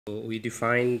So we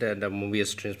defined the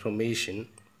Mobius transformation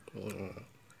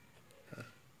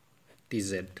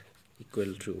Tz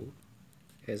equal to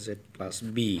Az plus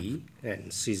B and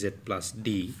Cz plus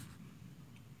D,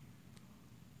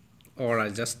 or I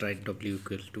just write W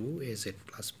equal to Az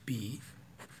plus B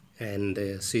and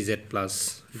Cz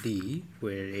plus D,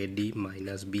 where AD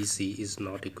minus BC is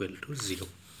not equal to 0.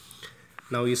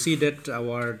 Now you see that the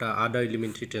other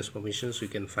elementary transformations we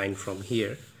can find from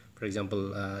here. For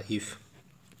example, if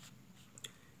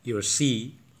your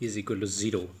C is equal to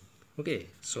 0, okay,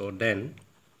 so then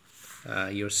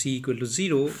your C equal to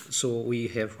 0, so we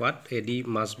have what? AD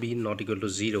must be not equal to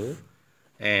 0,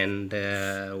 and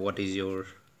what is your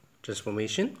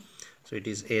transformation? So it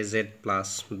is Az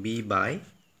plus B by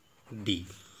D,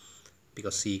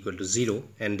 because C equal to 0,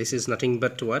 and this is nothing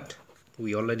but what?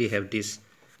 We already have this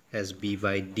as B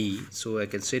by D, so I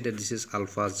can say that this is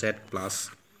alpha Z plus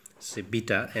say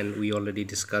beta, and we already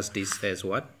discussed this as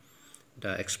what?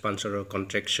 The expansion or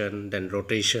contraction, then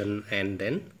rotation, and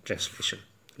then translation,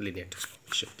 linear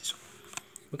transformation. This one.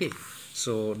 Okay,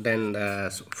 so then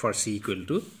for C equal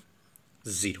to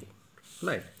 0,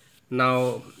 right?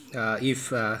 Now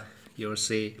if you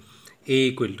say A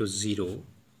equal to 0,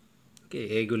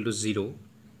 okay, A equal to 0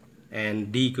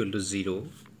 and D equal to 0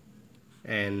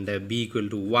 and B equal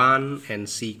to 1 and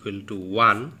C equal to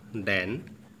 1, then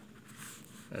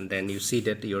you see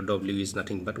that your W is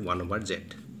nothing but 1 over Z.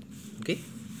 Okay,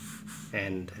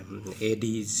 and AD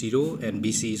is 0 and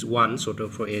BC is 1, so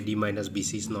therefore AD minus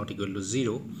BC is not equal to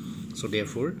 0. So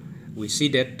therefore we see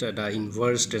that the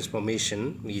inverse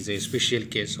transformation is a special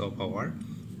case of our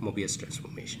Mobius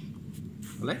transformation.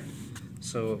 Right?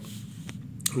 So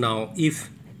now if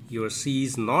your C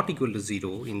is not equal to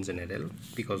 0 in general,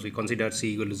 because we consider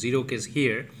C equal to 0 case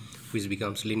here, which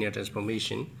becomes linear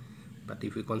transformation, but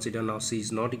if we consider now C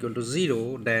is not equal to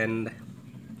 0, then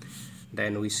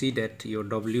we see that your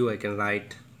W I can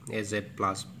write Az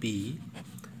plus B,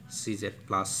 Cz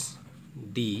plus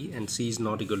D, and C is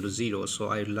not equal to 0, so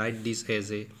I write this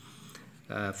as a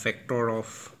factor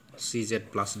of Cz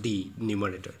plus D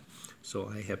numerator. So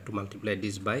I have to multiply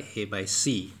this by A by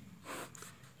C,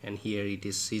 and here it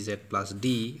is Cz plus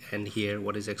D, and here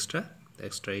what is extra? The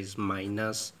extra is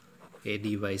minus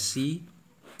AD by C,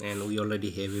 and we already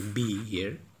have a B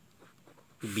here,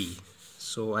 B.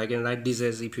 So I can write this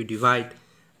as, if you divide,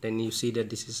 then you see that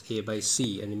this is A by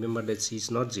C, and remember that C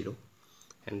is not 0,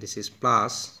 and this is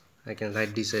plus, I can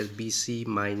write this as BC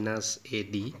minus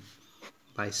AD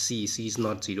by C. C is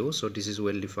not 0, so this is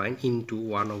well defined, into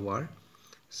 1 over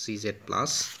Cz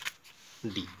plus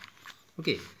D.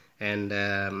 Okay, and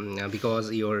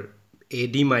because your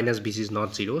AD minus BC is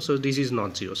not 0, so this is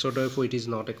not 0, so therefore it is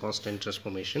not a constant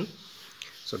transformation.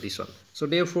 So this one, so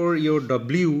therefore your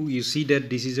W, you see that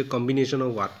this is a combination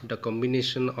of what? The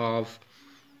combination of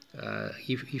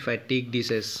if I take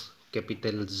this as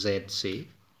capital Z, say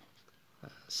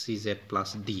Cz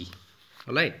plus D,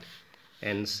 all right,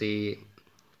 and say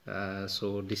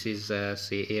so this is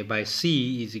say A by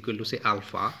C is equal to say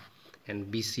alpha, and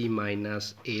BC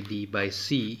minus AD by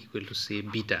C equal to say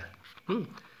beta.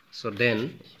 So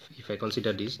then if I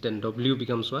consider this, then W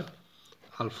becomes what?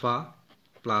 Alpha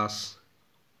plus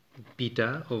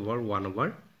beta over 1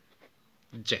 over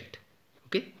Z.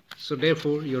 Okay, so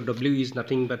therefore your W is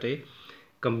nothing but a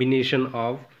combination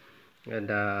of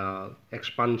the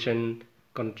expansion,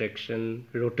 contraction,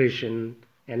 rotation,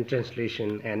 and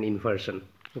translation and inversion.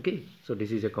 Okay, so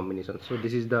this is a combination. So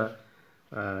this is the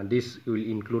this will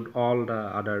include all the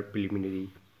other preliminary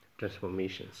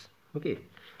transformations. Okay,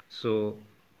 so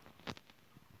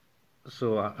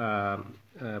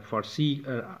for C,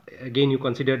 again you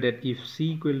consider that if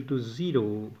C equal to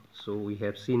 0, so we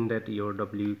have seen that your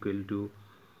W equal to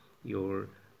your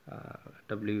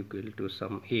W equal to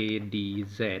some A D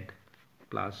Z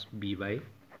plus B by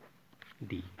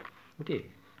D. Okay,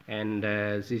 and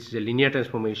this is a linear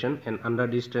transformation, and under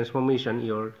this transformation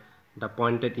your the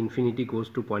point at infinity goes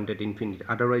to point at infinity,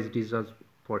 otherwise it is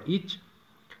for each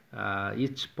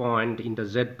point in the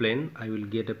Z plane I will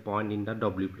get a point in the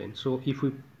W plane. So if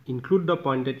we include the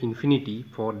point at infinity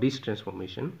for this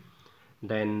transformation,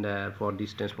 then for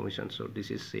this transformation, so this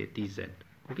is say Tz.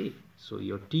 Okay, so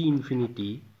your T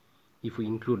infinity, if we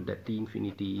include that, T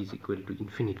infinity is equal to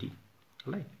infinity,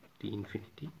 right? T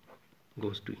infinity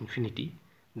goes to infinity,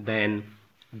 then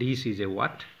this is a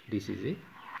what? This is a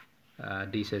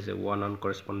this has a one-on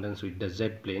correspondence with the Z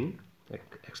plane,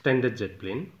 extended Z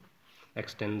plane,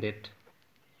 extended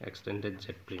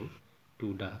Z plane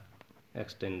to the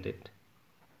extended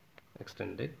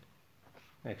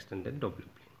W plane.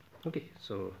 Okay,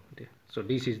 so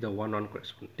this is the one-on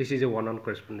correspondence. This is a one-on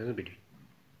correspondence between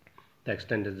the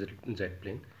extended z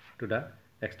plane to the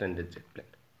extended z plane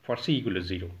for c equal to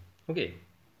 0. Okay,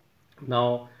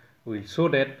 now we'll show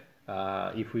that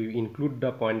if we include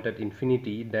the point at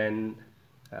infinity, then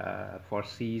for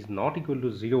c is not equal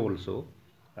to 0 also,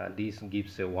 this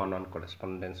gives a one-on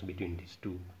correspondence between these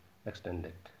two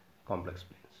extended complex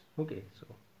planes. Okay, so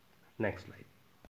next slide.